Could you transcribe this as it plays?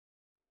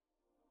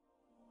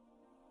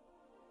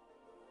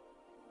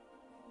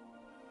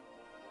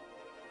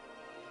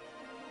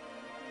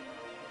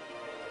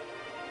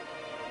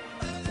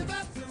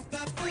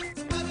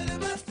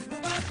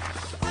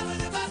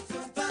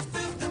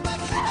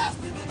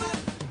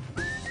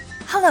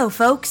Hello,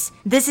 folks.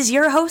 This is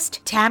your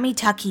host, Tammy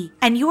Tuckey,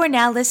 and you are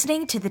now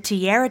listening to the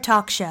Tierra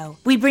Talk Show.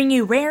 We bring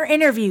you rare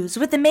interviews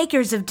with the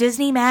makers of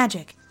Disney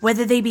Magic.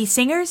 Whether they be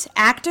singers,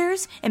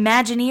 actors,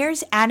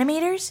 Imagineers,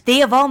 animators, they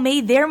have all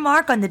made their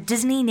mark on the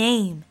Disney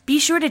name. Be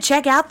sure to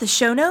check out the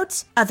show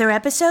notes, other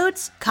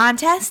episodes,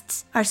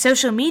 contests, our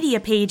social media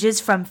pages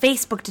from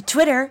Facebook to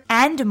Twitter,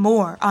 and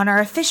more on our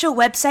official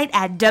website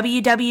at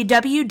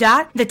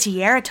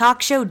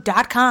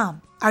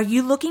www.thetierratalkshow.com. Are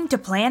you looking to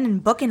plan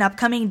and book an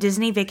upcoming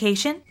Disney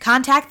vacation?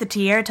 Contact the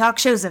Tierra Talk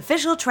Show's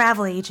official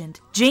travel agent,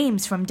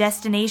 James from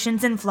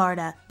Destinations in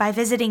Florida, by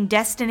visiting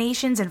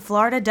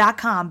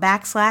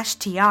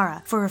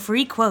destinationsinflorida.com/tiara for a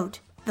free quote.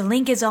 The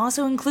link is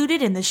also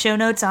included in the show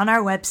notes on our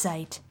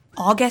website.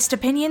 All guest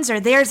opinions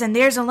are theirs and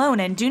theirs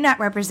alone and do not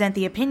represent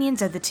the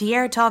opinions of the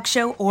Tierra Talk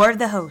Show or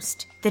the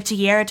host. The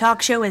Tierra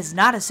Talk Show is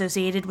not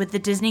associated with the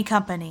Disney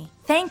Company.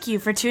 Thank you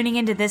for tuning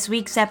into this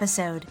week's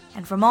episode.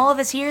 And from all of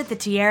us here at the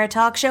Tierra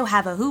Talk Show,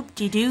 have a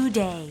hoop-de-doo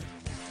day.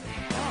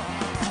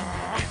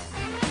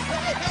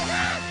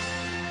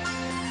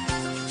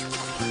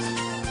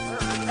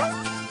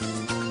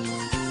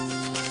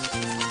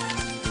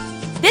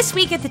 This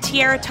week at the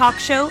Tierra Talk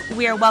Show,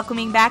 we are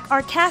welcoming back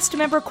our Cast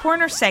Member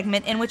Corner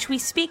segment in which we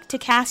speak to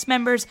cast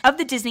members of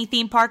the Disney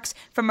theme parks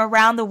from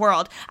around the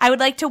world. I would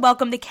like to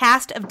welcome the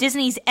cast of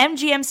Disney's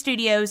MGM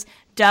Studios,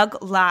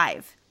 Doug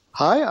Live.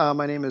 Hi,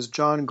 my name is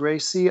John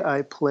Gracie.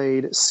 I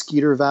played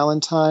Skeeter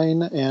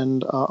Valentine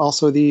and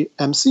also the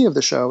MC of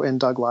the show in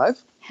Doug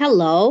Live.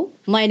 Hello,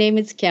 my name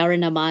is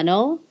Karen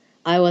Amano.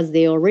 I was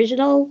the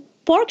original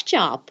pork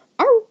chop.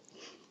 Arr!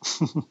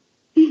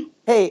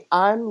 Hey,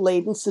 I'm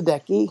Layden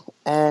Sadecki,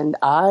 and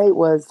I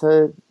was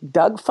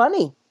Doug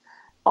Funny.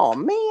 Oh,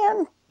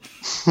 man.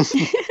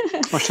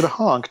 I should have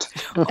honked.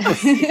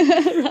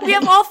 We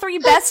have all three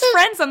best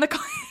friends on the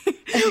call.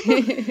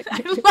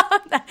 I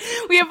love that.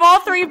 We have all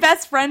three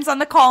best friends on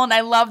the call, and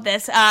I love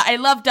this. I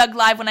love Doug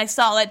Live when I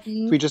saw it.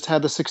 We just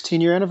had the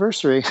 16-year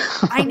anniversary.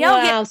 I know.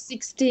 Wow, yeah.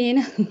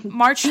 16.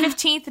 March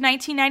 15th,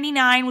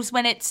 1999 was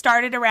when it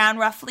started around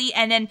roughly,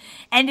 and then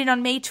ended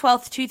on May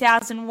 12th,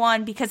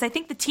 2001, because I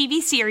think the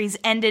TV series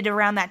ended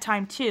around that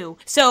time too.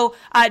 So,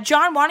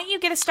 John, why don't you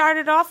get us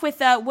started off with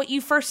what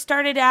you first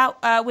started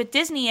out with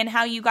Disney and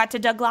how you got to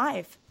Doug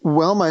Live?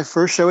 Well, my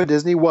first show at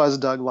Disney was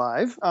Doug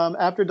Live.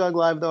 After Doug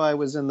Live, though, I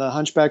was in the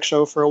Hunchback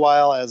show for a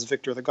while as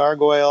Victor the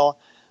Gargoyle,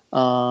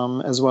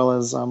 as well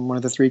as one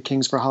of the three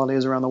kings for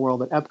holidays around the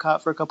world at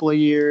Epcot for a couple of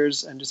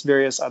years, and just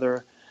various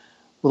other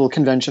little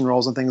convention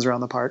roles and things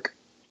around the park.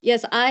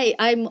 Yes,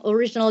 I'm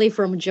originally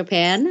from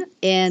Japan,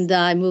 and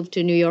I moved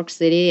to New York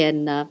City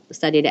and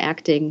studied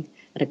acting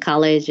at a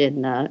college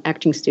and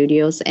acting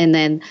studios. And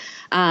then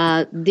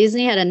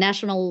Disney had a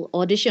national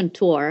audition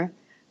tour,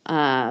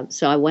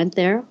 so I went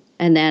there.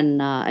 And then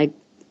I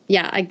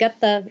got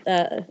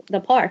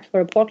the part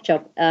for a pork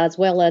chop as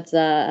well as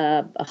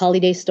a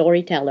holiday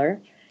storyteller.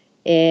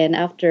 And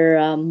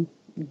after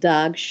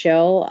Doug's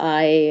show,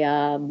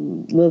 I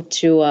moved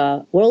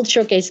to World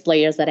Showcase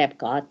Players at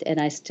Epcot, and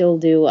I still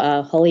do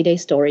a holiday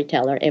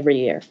storyteller every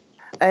year.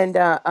 And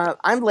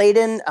I'm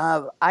Layden.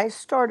 I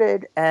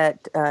started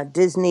at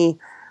Disney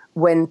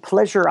when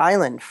Pleasure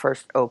Island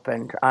first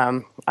opened.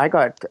 I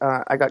got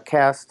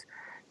cast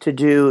to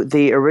do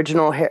the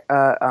original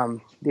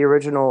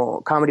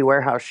Comedy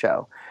Warehouse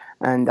show,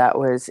 and that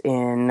was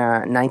in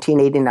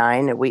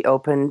 1989. We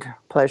opened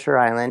Pleasure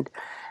Island,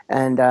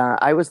 and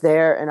I was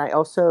there, and I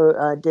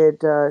also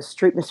did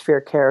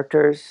Streetmosphere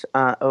characters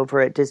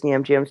over at Disney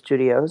MGM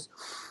Studios,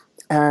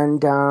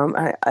 and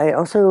I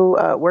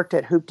also worked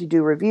at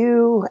Hoop-de-Doo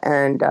Review,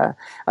 and I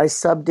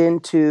subbed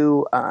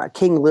into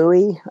King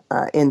Louie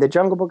in the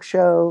Jungle Book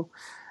show.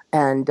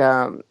 And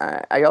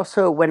I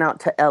also went out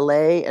to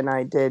L.A. and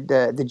I did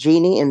the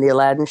Genie in the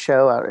Aladdin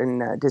show out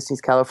in Disney's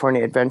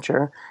California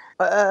Adventure.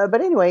 But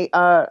anyway,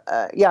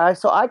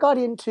 so I got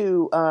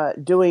into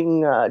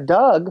doing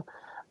Doug.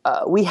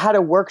 We had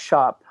a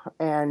workshop,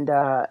 and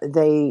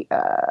they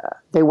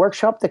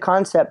workshopped the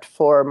concept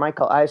for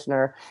Michael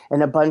Eisner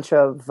and a bunch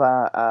of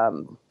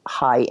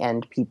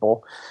high-end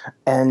people.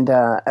 And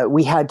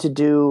we had to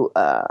do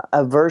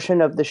a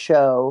version of the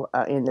show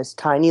in this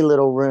tiny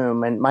little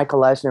room, and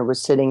Michael Eisner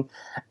was sitting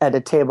at a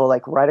table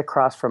like right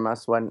across from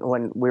us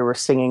when we were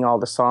singing all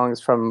the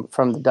songs from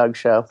the Doug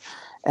show.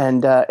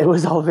 And it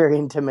was all very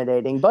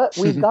intimidating, but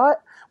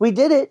we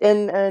did it,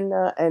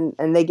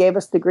 and they gave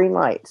us the green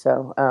light.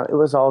 So it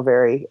was all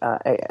very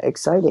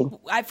exciting.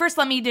 First,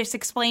 let me just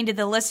explain to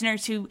the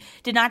listeners who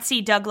did not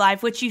see Doug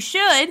Live, which you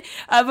should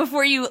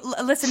before you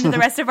listen to the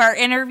rest of our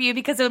interview,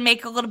 because it would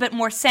make a little bit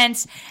more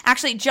sense.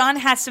 Actually, John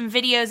has some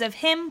videos of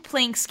him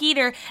playing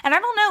Skeeter, and I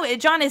don't know,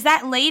 John, is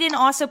that Layden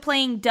also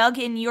playing Doug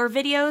in your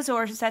videos,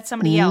 or is that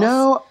somebody else?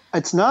 No,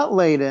 it's not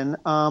Layden,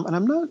 and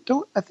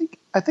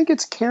I think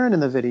it's Karen in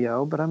the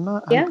video, but I'm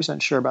not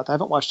 100% sure about that. I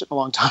haven't watched it in a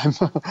long time.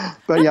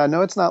 But yeah,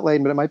 no, it's not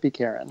Layden, but it might be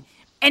Karen.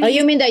 And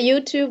you mean the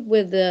YouTube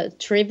with the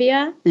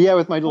trivia? Yeah,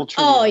 with my little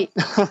trivia. Oh,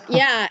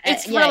 yeah.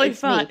 It's really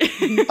fun.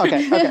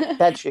 Okay,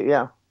 that's you,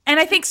 yeah. And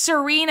I think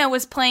Serena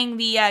was playing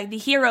the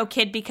hero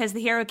kid because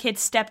the hero kid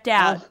stepped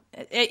out.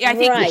 I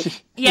think,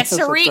 right. Yes,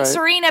 Right.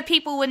 Serena,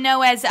 people would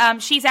know as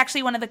she's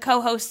actually one of the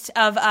co-hosts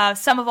of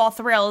Some of All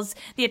Thrills,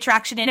 the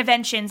attraction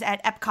interventions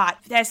at Epcot.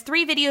 There's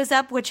 3 videos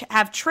up which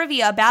have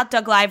trivia about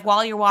Doug Live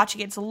while you're watching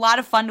it. It's a lot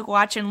of fun to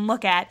watch and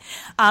look at.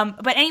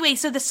 But anyway,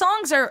 so the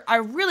songs are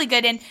really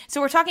good. And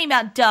so we're talking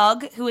about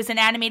Doug, who is an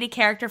animated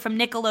character from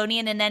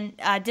Nickelodeon, and then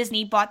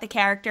Disney bought the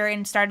character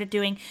and started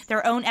doing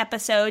their own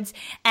episodes.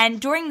 And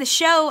during the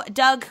show,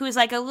 Doug, who is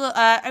like a little,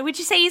 would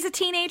you say he's a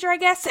teenager, I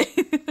guess?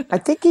 I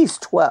think he's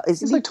 12.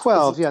 He's like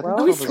 12, yeah. I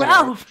think Oh, he's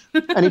 12.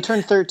 And he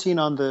turned 13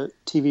 on the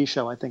TV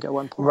show, I think, at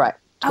one point. Right.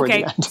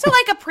 Okay, so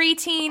like a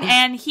preteen,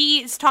 and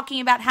he's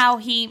talking about how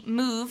he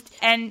moved,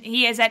 and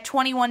he is at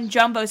 21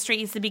 Jumbo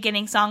Street is the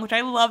beginning song, which I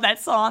love that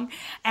song,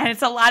 and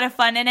it's a lot of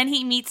fun. And then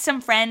he meets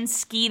some friends,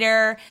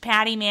 Skeeter,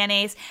 Patty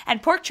Mayonnaise,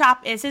 and Pork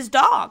Chop is his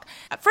dog.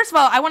 First of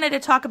all, I wanted to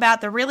talk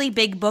about the really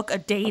big book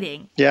of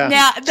dating. Yeah.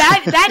 Now,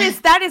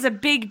 that is a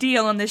big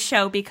deal on this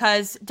show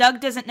because Doug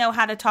doesn't know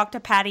how to talk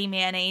to Patty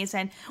Mayonnaise,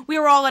 and we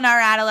were all in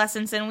our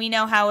adolescence, and we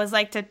know how it was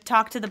like to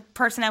talk to the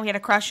person that we had a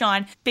crush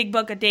on. Big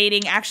book of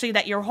dating, actually,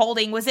 that you're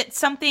holding. Was it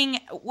something,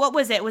 what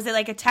was it? Was it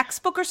like a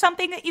textbook or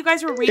something that you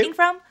guys were reading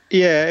from?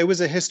 Yeah, it was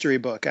a history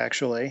book,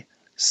 actually.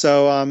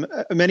 So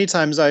many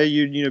times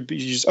you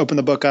just open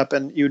the book up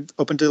and you'd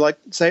open to, like,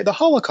 say, the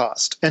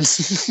Holocaust and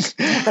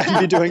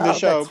be doing the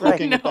show,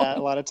 looking at that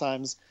a lot of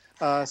times.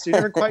 So you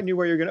never quite knew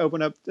where you were going to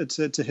open up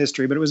to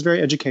history, but it was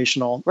very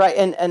educational. Right,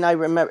 and I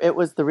remember it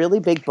was the really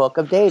big book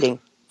of dating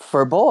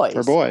for boys.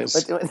 For boys.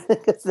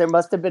 But there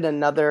must have been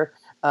another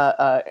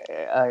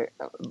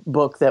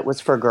book that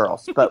was for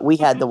girls, but we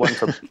had the one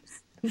for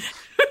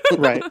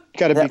Right.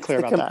 Got to be clear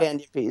about that.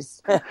 Companion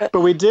piece. But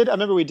I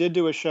remember we did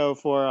do a show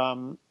for,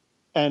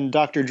 and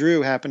Dr.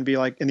 Drew happened to be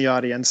like in the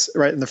audience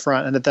right in the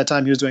front. And at that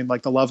time he was doing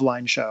like the Love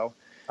Line show.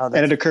 And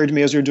it occurred to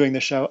me as we were doing the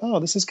show, oh,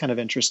 this is kind of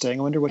interesting.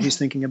 I wonder what he's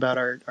thinking about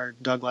our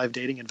Doug Live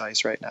dating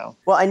advice right now.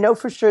 Well, I know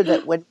for sure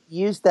that when we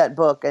used that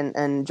book,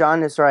 and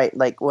John is right,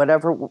 like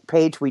whatever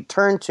page we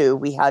turned to,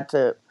 we had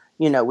to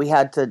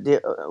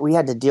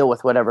deal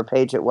with whatever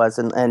page it was,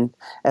 and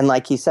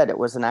like he said, it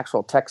was an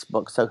actual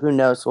textbook. So who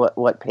knows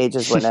what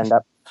pages would end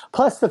up.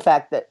 Plus the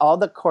fact that all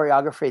the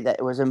choreography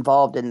that was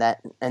involved in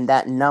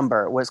that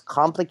number was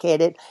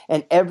complicated,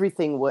 and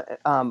everything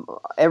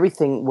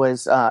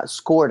was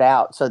scored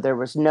out, so there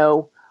was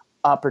no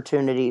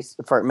opportunities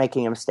for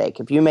making a mistake.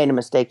 If you made a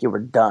mistake, you were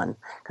done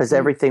because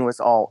everything was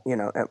all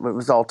it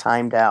was all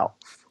timed out,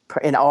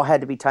 and all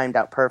had to be timed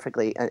out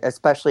perfectly,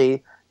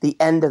 especially the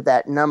end of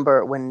that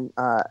number when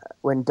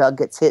Doug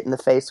gets hit in the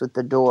face with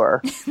the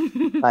door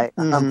by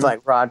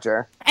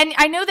Roger. And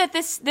I know that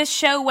this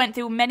show went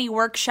through many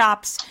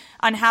workshops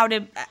on how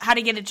to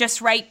get it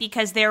just right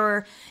because there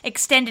were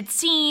extended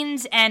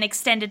scenes and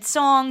extended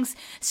songs.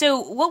 So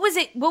what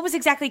was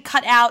exactly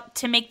cut out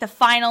to make the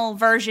final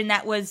version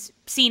that was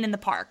seen in the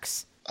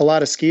parks? A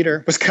lot of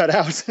Skeeter was cut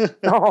out.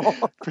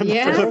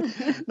 Yeah.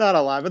 Not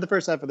a lot, but the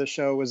first half of the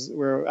show was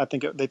where I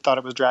think they thought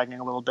it was dragging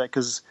a little bit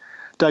because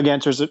Doug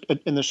answered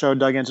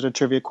a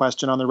trivia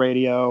question on the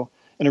radio,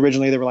 and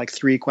originally there were like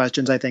 3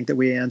 questions I think that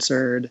we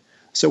answered,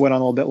 so it went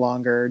on a little bit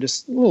longer,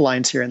 just little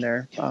lines here and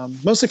there,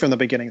 mostly from the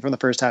beginning, from the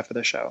first half of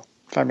the show,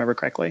 if I remember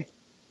correctly.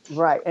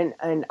 Right,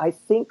 and I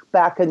think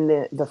back in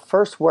the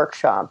first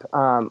workshop,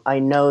 I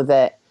know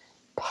that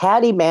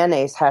Patty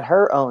Mayonnaise had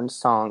her own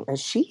song, and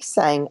she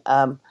sang,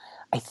 I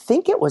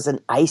think it was an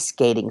ice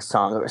skating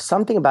song, or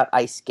something about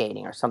ice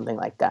skating or something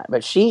like that,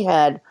 but she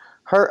had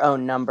her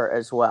own number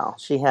as well.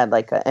 She had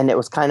and it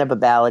was kind of a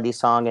ballady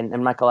song,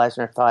 and Michael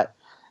Eisner thought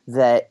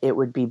that it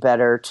would be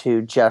better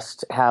to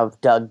just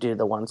have Doug do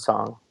the one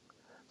song.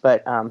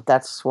 But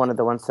that's one of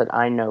the ones that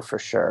I know for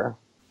sure.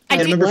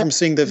 I remember from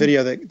seeing the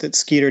video that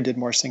Skeeter did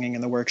more singing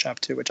in the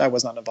workshop too, which I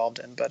was not involved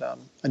in, but I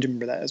do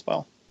remember that as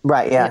well.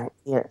 Right, yeah,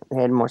 he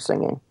had more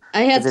singing.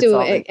 I had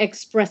to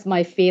express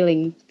my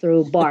feeling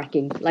through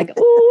barking, like,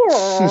 ooh,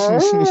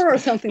 or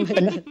something like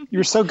that. You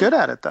were so good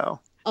at it,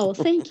 though. Oh,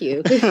 thank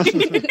you.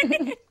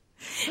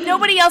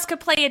 Nobody else could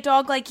play a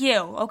dog like you,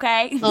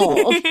 okay?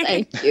 Oh,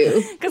 thank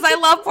you. Because I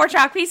love Pork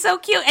Chop. He's so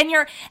cute,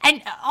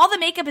 and all the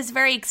makeup is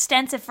very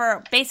extensive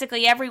for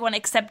basically everyone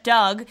except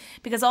Doug,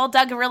 because all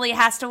Doug really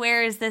has to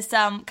wear is this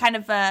kind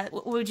of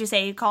what would you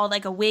say? You call it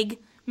like a wig?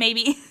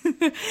 Maybe.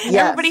 Yes.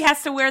 Everybody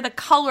has to wear the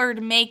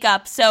colored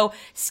makeup. So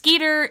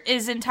Skeeter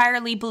is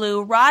entirely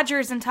blue, Roger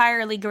is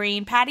entirely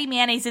green, Patty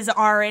Mayonnaise is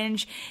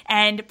orange,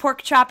 and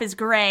Pork Chop is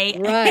gray.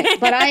 Right.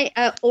 But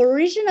I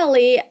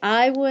originally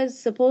I was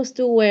supposed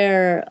to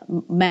wear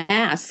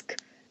mask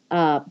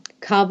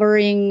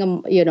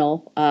covering,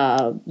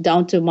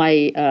 down to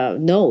my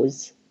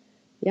nose.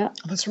 Yeah.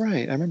 Oh, that's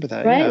right. I remember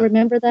that. Right? Yeah.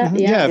 Remember that? Mm-hmm.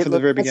 Yeah, from the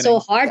very beginning.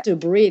 It's so hard to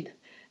breathe.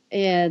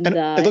 And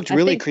it looked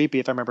really creepy,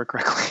 if I remember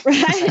correctly.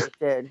 Right. It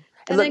did.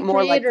 It looked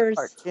more like a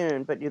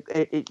cartoon, but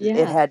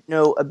it had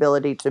no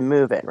ability to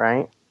move it,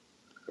 right?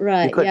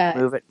 Right. You couldn't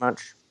move it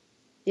much.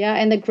 Yeah,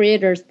 and the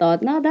creators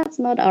thought, no, that's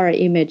not our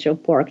image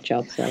of pork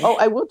chop. So. Oh,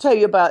 I will tell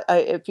you about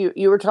if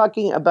you were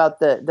talking about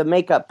the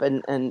makeup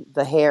and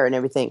the hair and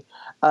everything.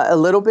 A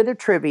little bit of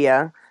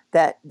trivia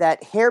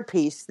that hair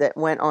piece that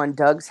went on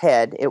Doug's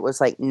head. It was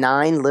like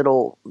 9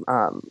 little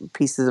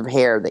pieces of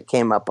hair that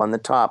came up on the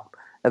top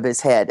of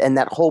his head, and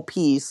that whole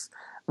piece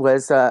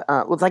was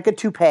like a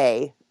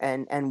toupee,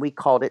 and we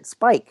called it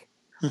Spike.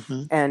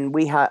 Mm-hmm. And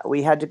we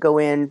had to go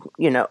in,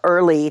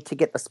 early to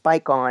get the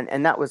spike on,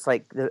 and that was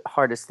like the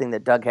hardest thing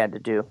that Doug had to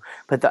do.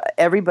 But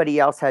everybody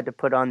else had to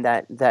put on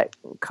that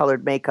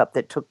colored makeup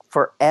that took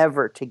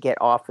forever to get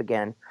off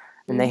again.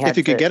 And they had if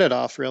you could get it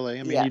off, really.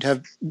 I mean, yes. You'd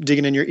have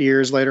digging in your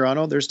ears later on.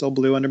 Oh, there's still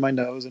blue under my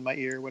nose and my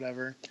ear,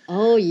 whatever.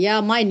 Oh yeah,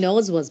 my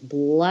nose was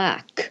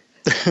black.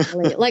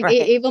 Like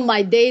Right. Even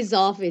my days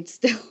off, it's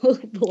still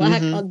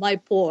black on my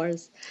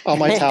pores. All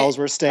my towels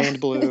were stained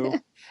blue.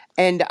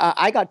 And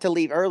I got to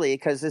leave early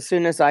because as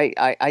soon as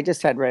I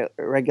just had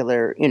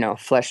regular,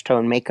 flesh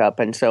tone makeup.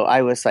 And so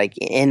I was like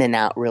in and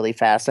out really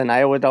fast. And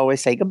I would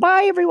always say,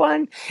 goodbye,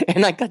 everyone.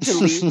 And I got to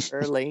leave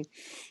early.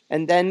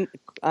 And then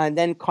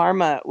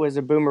karma was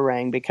a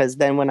boomerang because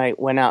then when I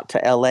went out to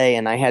LA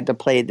and I had to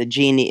play the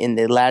genie in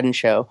the Aladdin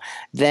show,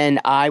 then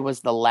I was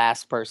the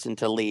last person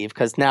to leave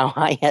because now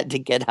I had to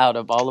get out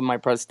of all of my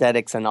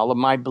prosthetics and all of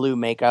my blue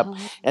makeup.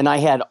 And I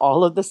had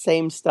all of the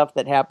same stuff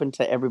that happened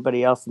to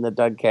everybody else in the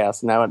Doug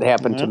cast. Now it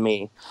happened to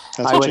me.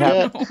 That's what you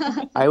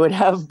get. I would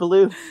have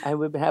blue. I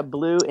would have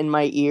blue in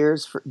my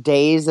ears for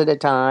days at a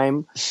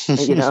time,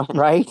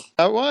 right?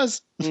 That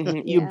was.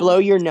 Mm-hmm. You blow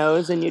your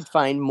nose and you'd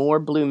find more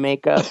blue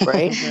makeup,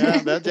 right?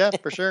 Yeah,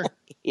 for sure.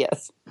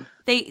 Yes.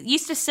 They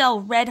used to sell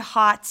Red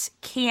Hot's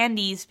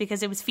candies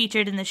because it was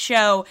featured in the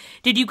show.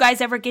 Did you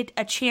guys ever get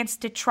a chance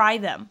to try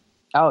them?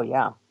 Oh,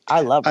 yeah.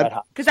 I love Red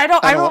Hot. Because I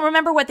don't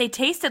remember what they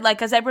tasted like.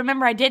 Because I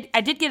remember I did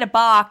get a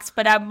box,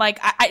 but I'm like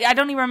I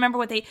don't even remember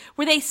what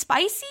were they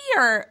spicy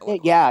or?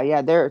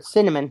 Yeah, they're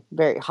cinnamon,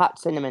 very hot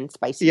cinnamon,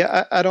 spicy.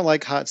 Yeah, I don't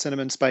like hot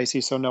cinnamon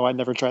spicy, so no, I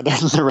never tried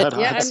the Red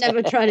Hot. Yeah, I've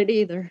never tried it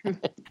either.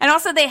 And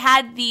also they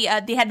had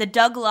the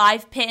Doug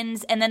Live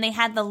pins, and then they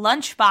had the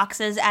lunch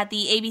boxes at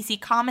the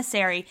ABC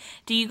commissary.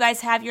 Do you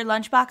guys have your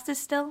lunch boxes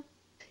still?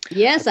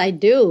 Yes, I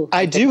do.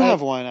 I do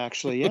have one,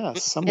 actually,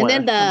 yes, somewhere.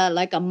 And then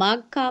a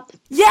mug cup.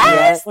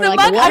 Yes, Or the like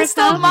mug. a water I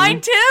still have cup.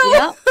 mine too.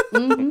 Yep.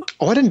 Mm-hmm.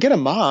 Oh, I didn't get a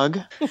mug.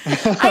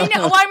 I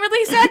know. Well, I'm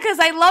really sad because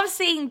I love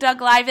seeing Doug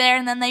Live there,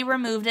 and then they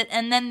removed it,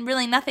 and then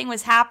really nothing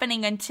was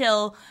happening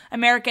until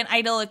American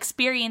Idol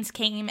Experience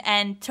came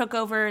and took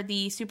over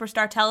the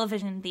Superstar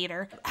Television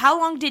Theater. How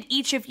long did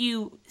each of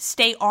you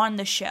stay on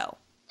the show?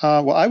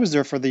 Well, I was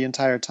there for the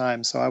entire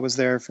time, so I was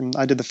there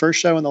I did the first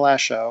show and the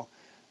last show.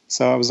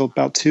 So I was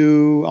about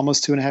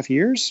almost 2.5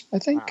 years, I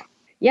think. Wow.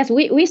 Yes,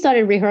 we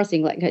started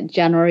rehearsing like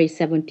January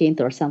 17th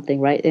or something,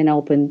 right? And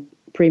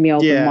premiere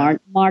opened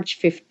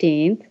March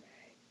 15th.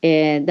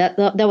 And that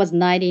was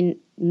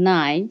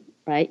 99,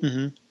 right?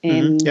 Mm-hmm.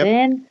 And Yep.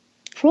 then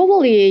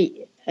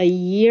probably a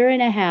year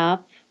and a half,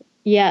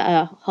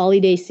 a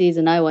holiday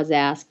season, I was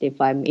asked if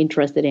I'm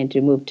interested in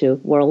to move to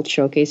World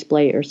Showcase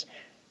Players,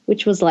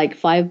 which was like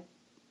 5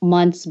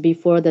 months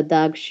before the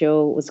Doug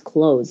show was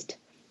closed.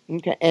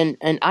 Okay, and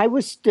I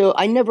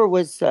never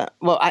was,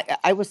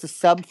 I was the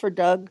sub for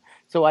Doug,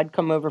 so I'd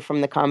come over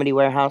from the Comedy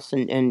Warehouse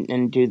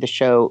and do the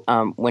show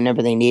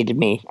whenever they needed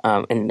me,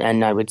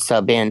 and I would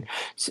sub in,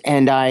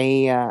 and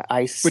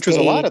I stayed. Which was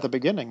a lot at the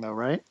beginning, though,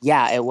 right?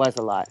 Yeah, it was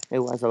a lot.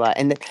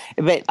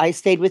 But I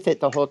stayed with it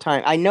the whole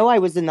time. I know I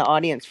was in the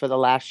audience for the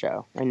last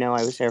show. I know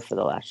I was there for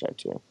the last show,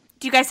 too.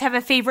 Do you guys have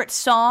a favorite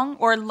song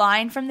or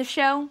line from the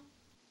show?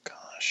 Oh,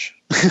 gosh.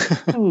 I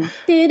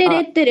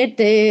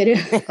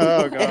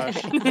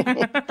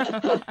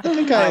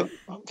think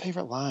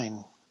favorite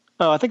line.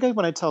 Oh, I think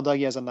when I tell Doug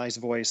he has a nice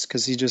voice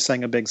because he just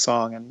sang a big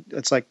song, and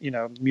it's like,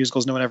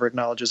 musicals, no one ever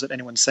acknowledges that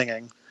anyone's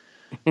singing.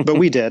 But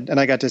we did, and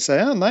I got to say,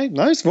 oh,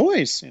 nice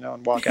voice,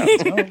 and walk out.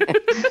 So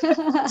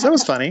that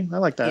was funny. I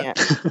like that.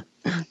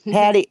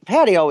 Yeah.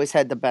 Patty always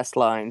had the best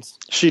lines.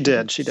 She did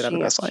have the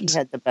best lines. She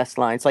had the best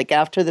lines. Like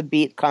after the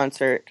Beat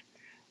concert,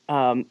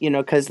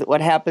 because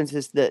what happens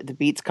is the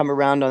Beats come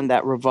around on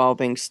that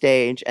revolving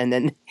stage, and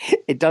then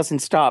it doesn't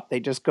stop. They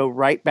just go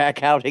right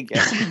back out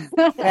again.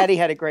 Patty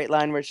had a great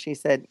line where she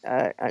said,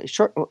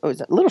 "Short, it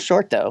was a little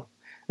short though.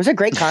 It was a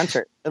great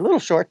concert. A little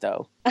short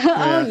though.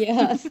 Oh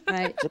yes,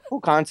 right. It's a cool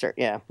concert.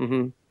 Yeah."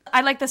 Mm-hmm.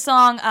 I like the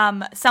song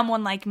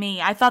Someone Like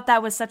Me. I thought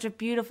that was such a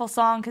beautiful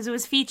song because it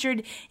was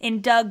featured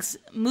in Doug's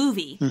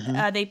movie.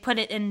 Mm-hmm. They put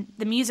it in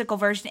the musical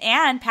version,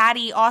 and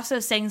Patty also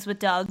sings with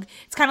Doug.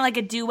 It's kind of like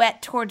a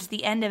duet towards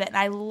the end of it, and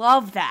I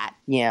love that.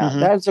 Yeah,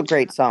 that's a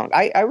great song.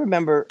 I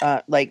remember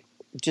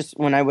just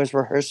when I was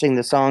rehearsing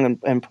the song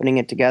and putting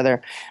it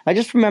together, I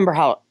just remember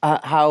how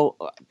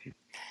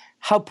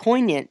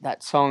poignant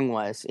that song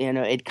was.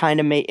 It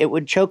kind of it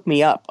would choke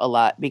me up a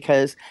lot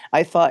because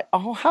I thought,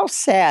 oh, how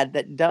sad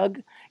that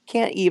Doug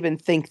can't even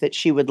think that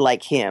she would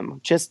like him,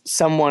 just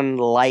someone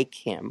like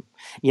him.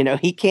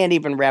 He can't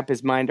even wrap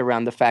his mind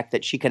around the fact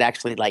that she could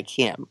actually like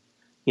him.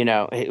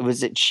 It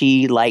was that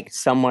she liked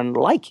someone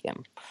like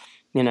him.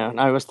 And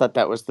I always thought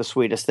that was the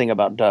sweetest thing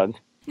about Doug.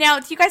 Now,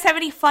 do you guys have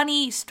any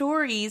funny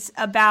stories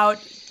about,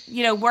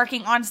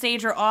 working on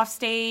stage or off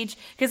stage?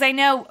 Because I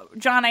know,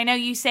 John,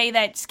 you say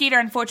that Skeeter,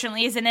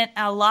 unfortunately, isn't in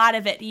a lot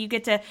of it. You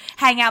get to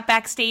hang out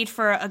backstage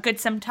for a good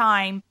some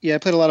time. Yeah, I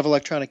played a lot of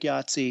electronic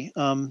Yahtzee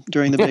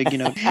during the big,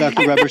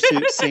 Dr. Rubber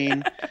Suit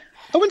scene.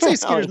 I wouldn't say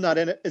Skeeter's not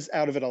in it, is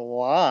out of it a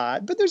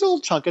lot, but there's a little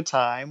chunk of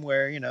time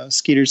where,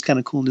 Skeeter's kind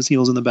of cooling his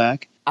heels in the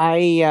back.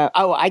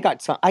 I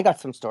got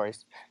some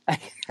stories.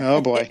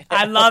 Oh boy.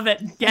 I love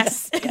it.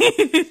 Yes.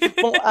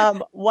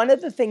 Well, one of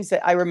the things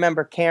that I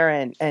remember,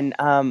 Karen, and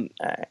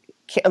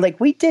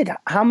we did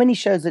how many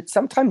shows?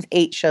 Sometimes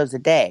 8 shows a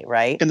day,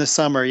 right? In the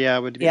summer, yeah,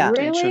 it would be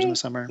 8 shows in the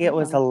summer. It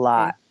was a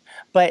lot.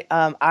 But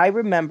I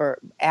remember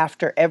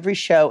after every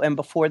show and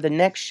before the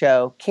next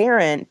show,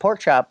 Karen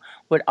Porkchop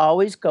would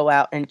always go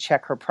out and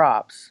check her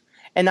props.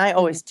 And I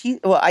always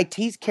I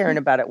teased Karen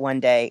about it one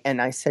day,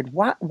 and I said,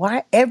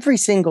 why every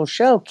single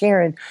show,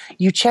 Karen,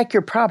 you check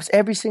your props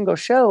every single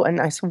show?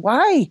 And I said,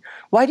 why?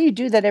 Why do you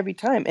do that every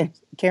time? And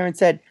Karen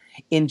said,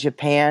 in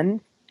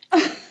Japan,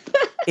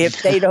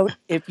 if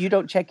you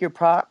don't check your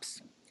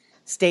props,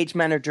 stage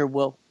manager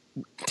will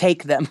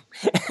take them.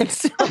 And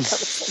so I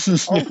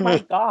was like, oh my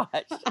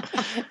gosh.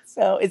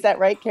 So is that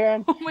right,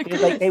 Karen? Oh my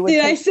God. They would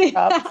Did I say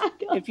props. that?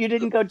 If you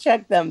didn't go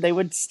check them, they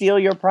would steal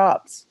your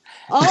props.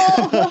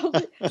 Oh,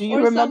 Do you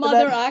or remember some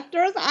that? other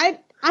actors?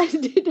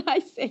 Did I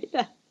say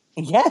that?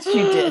 Yes,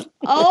 you did.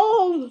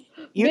 Oh,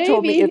 You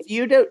told me if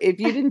you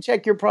didn't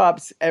check your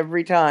props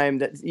every time,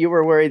 that you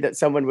were worried that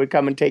someone would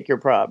come and take your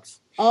props.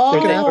 Oh,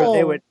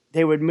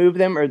 They would move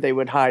them or they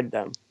would hide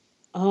them.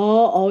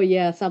 Oh,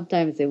 yeah.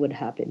 Sometimes it would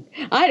happen.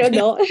 I don't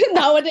know.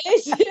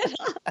 Nowadays,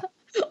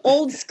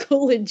 old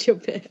school in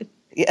Japan.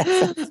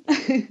 Yes.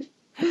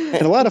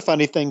 And a lot of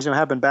funny things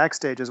happen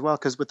backstage as well,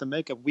 because with the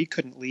makeup, we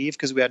couldn't leave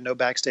because we had no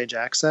backstage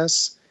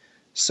access.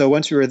 So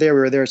once we were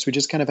there. So we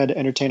just kind of had to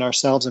entertain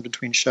ourselves in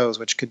between shows,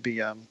 which could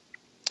be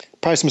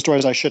probably some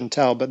stories I shouldn't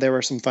tell, but there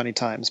were some funny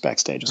times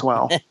backstage as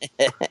well.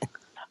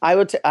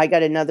 I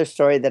got another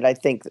story that I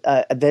think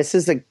this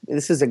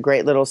is a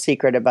great little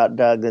secret about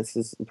Doug. This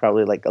is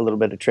probably like a little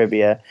bit of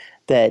trivia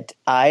that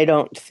I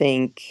don't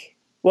think.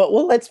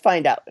 Well, let's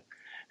find out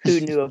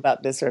who knew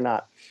about this or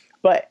not.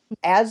 But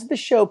as the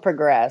show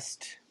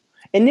progressed,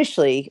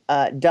 initially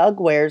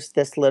Doug wears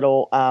this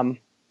little.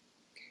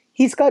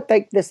 He's got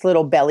like this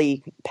little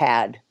belly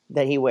pad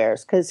that he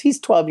wears because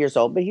he's 12 years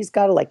old, but he's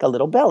got a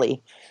little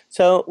belly.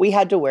 So we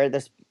had to wear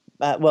this.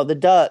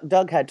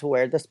 Doug had to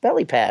wear this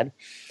belly pad.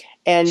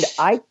 And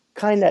I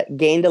kind of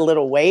gained a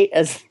little weight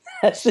as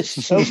the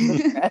show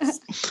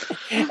progressed.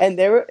 And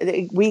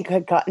we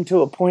had gotten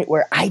to a point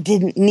where I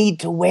didn't need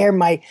to wear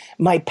my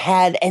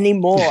pad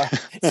anymore.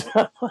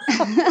 So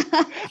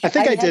I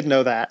think I did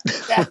know that.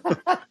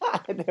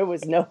 There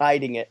was no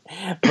hiding it.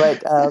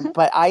 But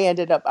I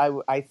ended up,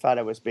 I thought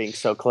I was being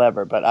so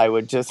clever, but I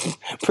would just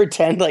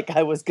pretend like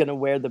I was going to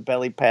wear the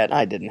belly pad.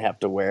 I didn't have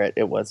to wear it.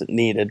 It wasn't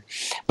needed.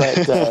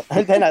 But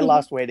then I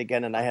lost weight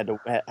again and I had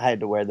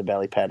to wear the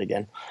belly pad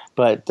again.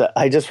 But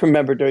I just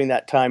remember during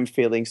that time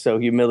feeling so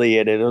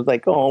humiliated. I was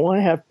like, oh,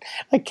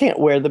 I can't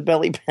wear the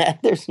belly pad.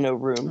 There's no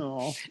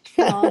room.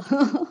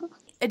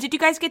 Did you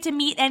guys get to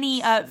meet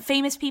any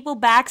famous people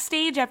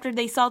backstage after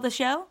they saw the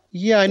show?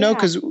 Yeah, I know,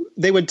 because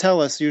they would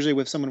tell us usually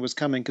if someone was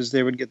coming, because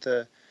they would get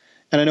and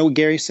I know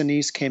Gary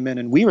Sinise came in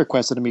and we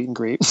requested a meet and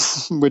greet,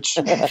 which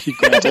he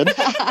granted.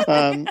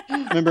 I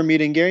remember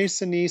meeting Gary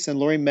Sinise and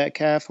Laurie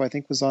Metcalf, who I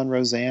think was on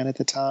Roseanne at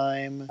the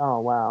time. Oh,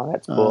 wow.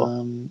 That's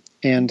cool.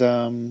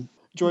 And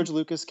George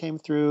Lucas came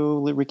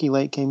through. Ricky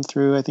Lake came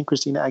through. I think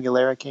Christina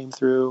Aguilera came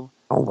through.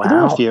 Oh, wow. There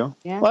were a few.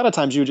 Yeah. A lot of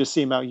times you would just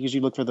see them out. You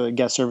usually look for the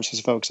guest services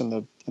folks in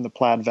the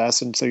plaid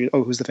vest, and so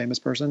who's the famous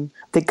person?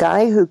 The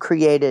guy who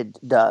created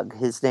Doug,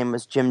 his name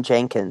was Jim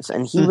Jenkins,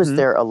 and he was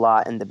there a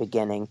lot in the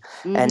beginning,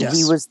 and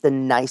he was the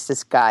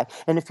nicest guy.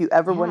 And if you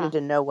ever wanted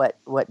to know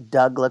what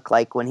Doug looked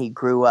like when he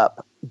grew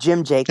up,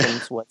 Jim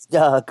Jenkins was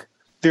Doug.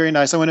 Very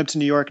nice. I went up to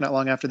New York not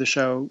long after the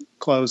show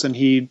closed, and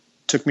he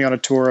took me on a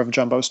tour of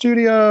Jumbo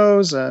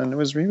Studios, and he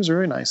was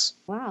really nice.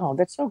 Wow,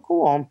 that's so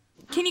cool.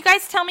 Can you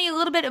guys tell me a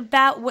little bit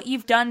about what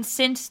you've done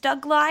since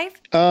Doug Live?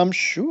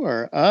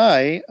 Sure.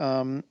 I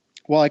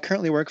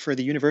currently work for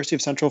the University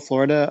of Central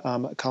Florida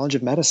College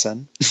of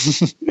Medicine,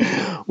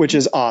 which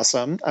is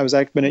awesome. I've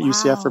been at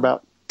UCF for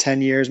about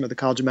 10 years. I'm at the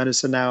College of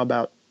Medicine now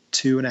about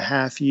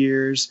 2.5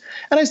 years.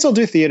 And I still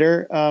do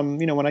theater,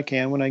 when I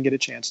can, when I get a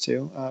chance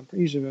to.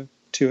 Usually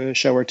to a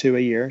show or two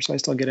a year. So I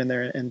still get in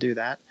there and do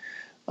that.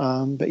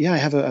 But yeah, I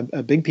have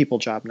a big people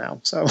job now.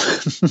 So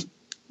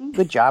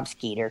good job,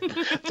 Skeeter.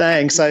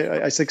 Thanks.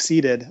 I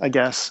succeeded, I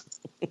guess.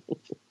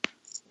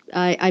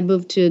 I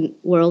moved to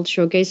World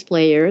Showcase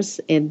Players,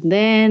 and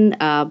then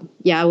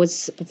I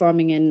was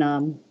performing in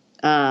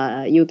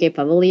UK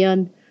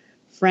Pavilion,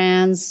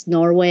 France,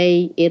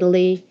 Norway,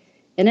 Italy,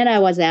 and then I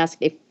was asked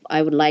if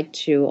I would like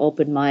to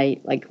open my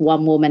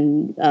one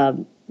woman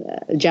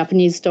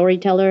Japanese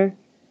storyteller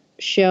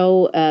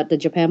show at the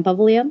Japan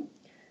Pavilion.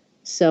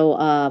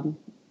 So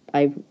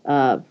I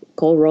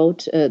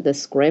co-wrote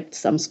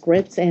some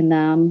scripts, and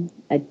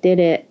I did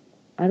it,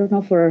 I don't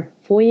know, for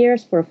 5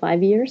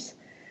 years.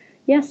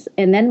 Yes,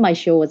 and then my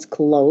show was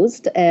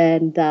closed,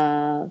 and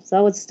so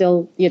I was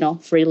still,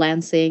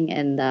 freelancing,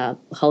 and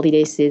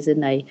holiday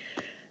season I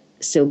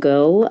still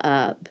go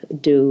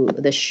do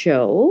the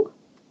show,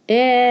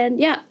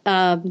 and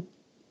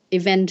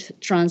event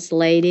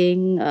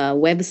translating,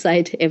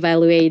 website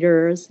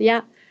evaluators,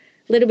 a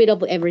little bit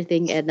of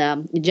everything,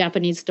 and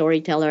Japanese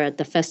storyteller at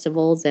the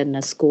festivals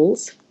and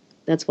schools.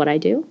 That's what I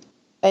do.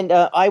 And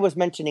I was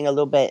mentioning a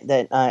little bit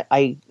that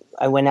I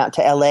went out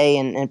to LA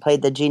and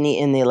played the genie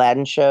in the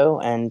Aladdin show,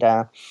 and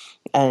I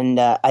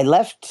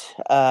left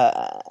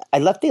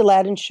the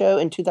Aladdin show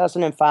in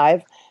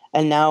 2005,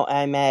 and now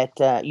I'm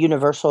at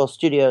Universal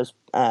Studios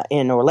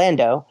in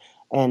Orlando,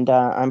 and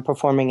I'm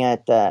performing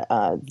at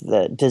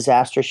the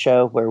disaster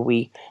show where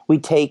we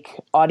take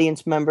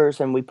audience members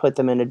and we put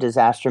them in a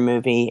disaster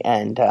movie,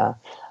 and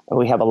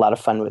we have a lot of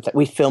fun with it.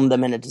 We film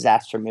them in a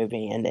disaster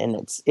movie, and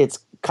it's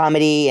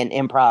comedy and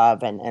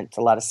improv, and it's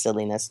a lot of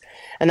silliness.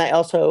 And I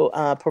also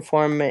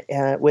perform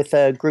with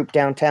a group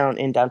in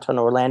downtown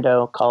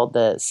Orlando called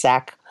the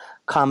SAC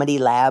Comedy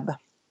Lab,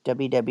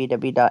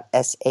 www.sak.com.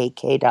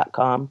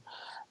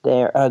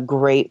 They're a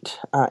great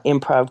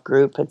improv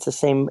group. It's the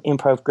same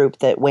improv group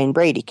that Wayne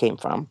Brady came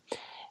from.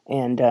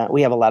 And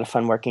we have a lot of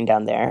fun working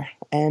down there.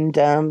 And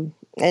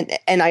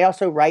I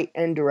also write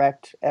and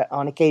direct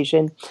on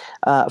occasion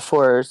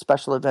for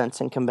special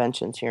events and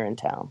conventions here in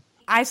town.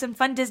 I have some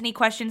fun Disney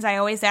questions I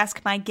always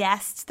ask my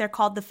guests. They're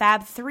called the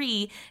Fab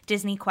 3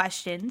 Disney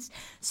questions.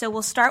 So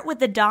we'll start with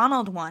the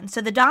Donald one. So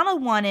the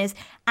Donald one is,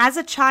 as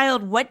a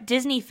child, what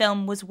Disney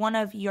film was one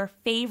of your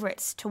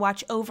favorites to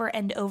watch over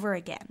and over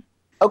again?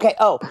 Okay.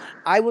 Oh,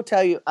 I will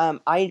tell you,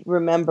 I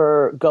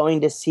remember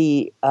going to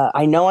see,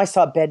 I know I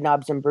saw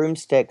Bedknobs and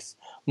Broomsticks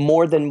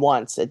more than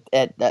once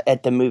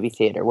at the movie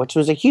theater, which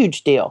was a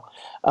huge deal.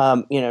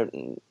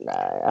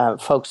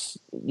 Folks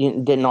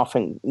didn't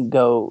often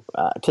go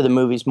to the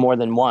movies more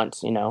than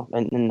once, and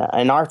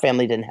our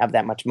family didn't have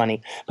that much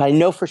money. But I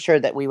know for sure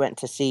that we went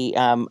to see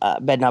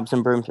Bedknobs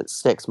and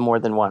Broomsticks more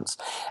than once.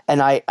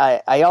 And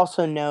I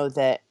also know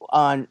that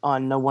on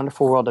The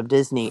Wonderful World of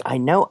Disney, I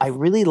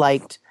really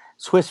liked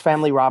Swiss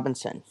Family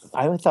Robinson.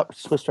 I always thought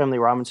Swiss Family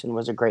Robinson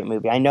was a great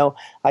movie. I know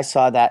I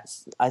saw that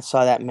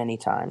many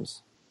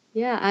times.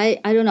 Yeah, I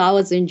don't know. I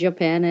was in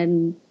Japan,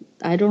 and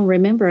I don't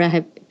remember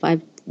if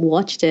I've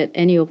watched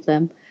any of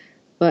them.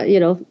 But,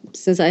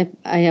 since I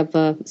have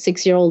a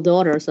 6-year-old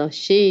daughter, so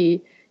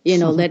she,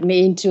 led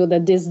me into the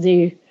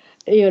Disney,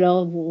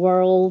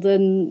 world,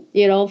 and,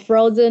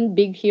 Frozen,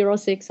 Big Hero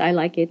 6. I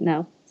like it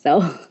now.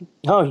 So.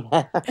 Oh,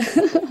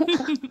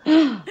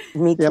 yeah.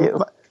 Me too. Yeah,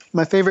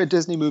 my favorite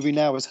Disney movie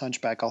now is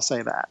Hunchback. I'll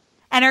say that.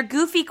 And our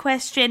goofy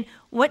question,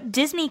 what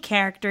Disney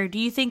character do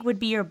you think would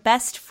be your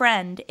best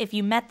friend if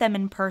you met them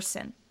in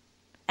person?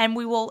 And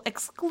we will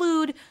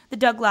exclude the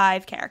Doug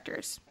Live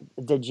characters.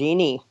 The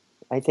genie.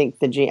 I think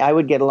the genie. I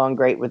would get along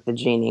great with the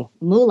genie.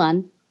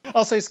 Mulan.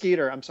 I'll say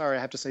Skeeter. I'm sorry, I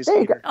have to say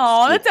Skeeter.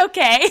 Oh, that's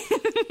okay.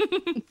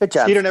 Good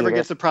job, Skeeter never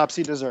gets the props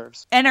he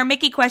deserves. And our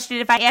Mickey question,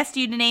 if I asked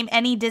you to name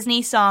any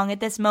Disney song at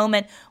this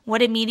moment,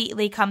 what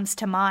immediately comes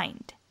to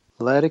mind?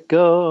 Let it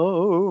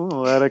go,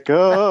 let it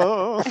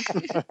go.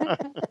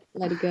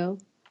 Let it go.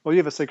 Well, you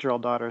have a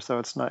 6-year-old daughter, so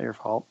it's not your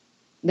fault.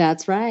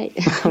 That's right.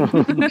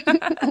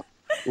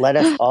 Let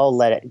us all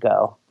let it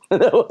go.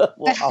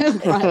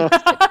 Right.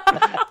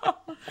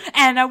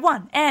 And a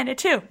 1 and a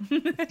 2.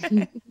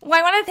 Well,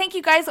 I want to thank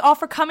you guys all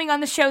for coming on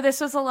the show.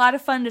 This was a lot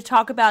of fun to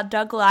talk about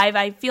Doug Live.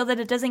 I feel that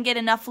it doesn't get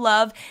enough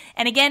love.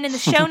 And again, in the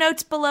show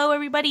notes below,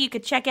 everybody, you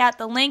could check out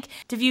the link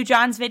to view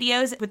John's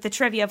videos with the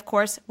trivia, of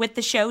course, with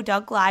the show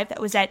Doug Live. That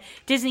was at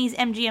Disney's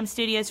MGM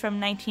Studios from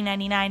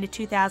 1999 to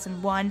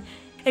 2001.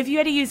 If you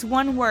had to use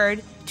one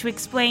word to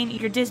explain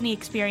your Disney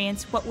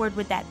experience, what word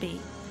would that be?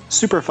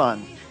 Super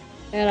fun.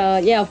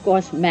 And of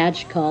course,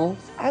 magical.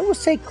 I will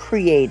say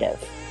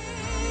creative.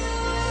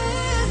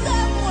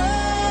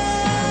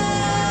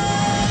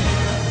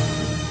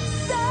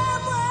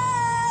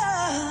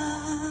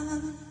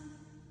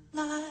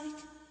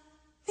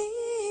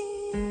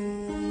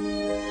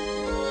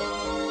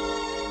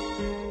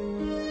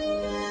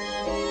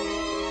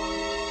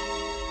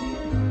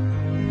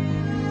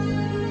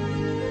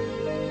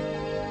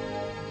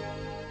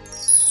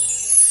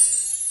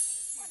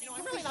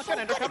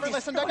 Undercover,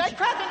 listen, Doug. I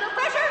cracked under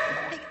pressure.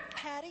 Hey,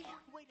 Patty,